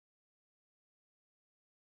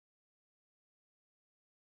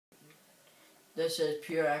This is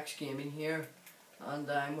PureX Gaming here, and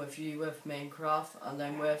I'm with you with Minecraft, and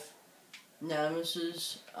I'm with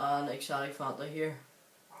Nemesis and XxPurExGameinGxX here.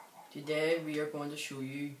 Today we are going to show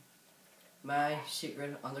you my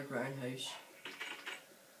secret underground house.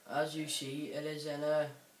 As you see, it is in a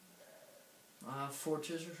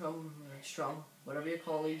fortress or something, or strong, whatever you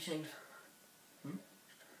call these things.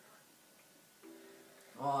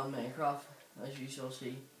 On Minecraft, as you shall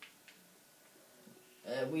see.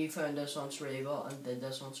 We found this on survival and did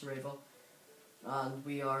this on survival, and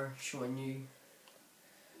we are showing you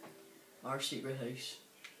our secret house.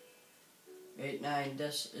 Right now,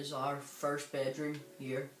 this is our first bedroom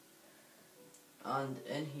here, and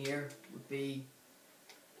in here would be,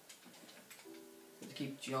 to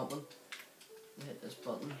keep jumping, hit this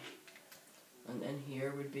button, and in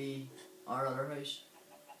here would be our other house.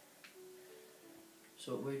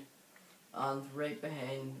 So it would, and right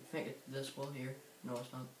behind, I think it's this wall here. No,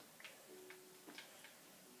 it's not.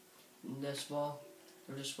 In this wall,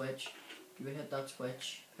 there's a switch. You would hit that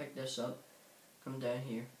switch, pick this up, come down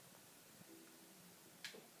here.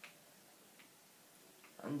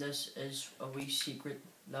 And this is a wee secret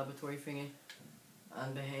laboratory thingy.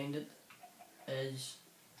 And behind it is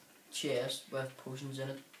chest with potions in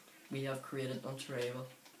it. We have created on survival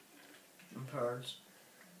and pearls.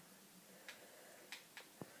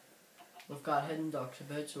 We've got hidden ducks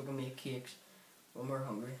about, so we can make cakes when we're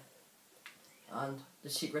hungry. And the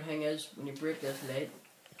secret thing is, when you break this light,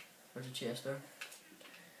 there's a chest there.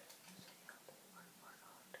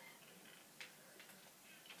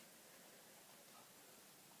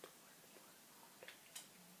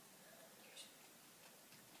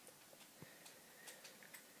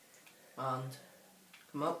 And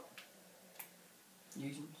come up,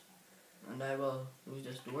 using, and I will close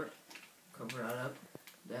this door, cover that up,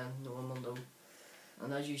 then no one will know.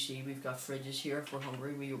 And as you see, we've got fridges here. If we're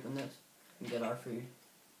hungry, we open this and get our food.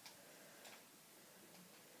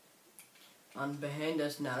 And behind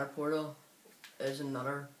this nether portal is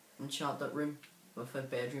another enchanted room with a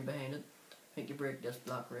bedroom behind it. I think you break this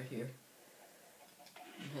block right here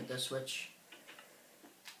and hit this switch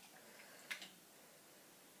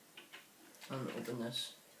and open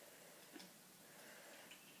this.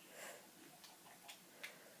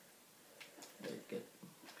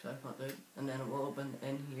 And then it will open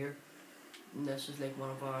in here, and this is like one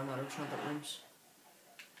of our another trumpet rooms.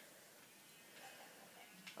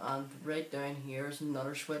 And right down here is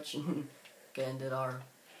another switch and get into our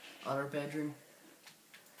other bedroom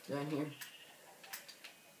down here.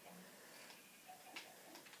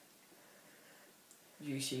 As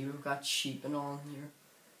you see, we've got sheep and all in here.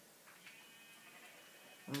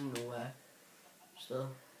 I don't know why. Still.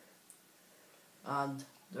 And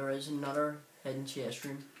there is another hidden chest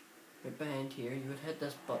room right behind here. You would hit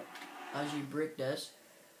this button. As you break this,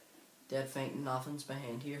 they'd think nothing's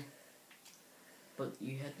behind here. But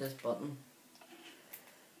you hit this button,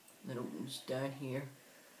 and it opens down here.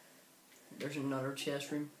 There's another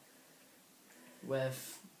chest room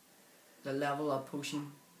with the level up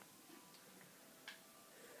potion,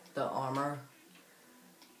 the armor,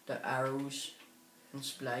 the arrows, and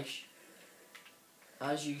splash.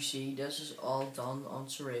 As you see, this is all done on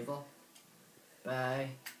survival by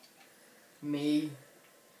me,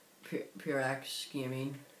 PureX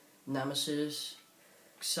Gaming, Nemesis,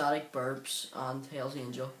 Exotic Burps, and Hell's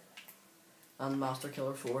Angel, and Master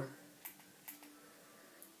Ki11er4.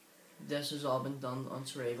 This has all been done on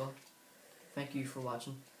survival. Thank you for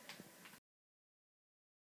watching.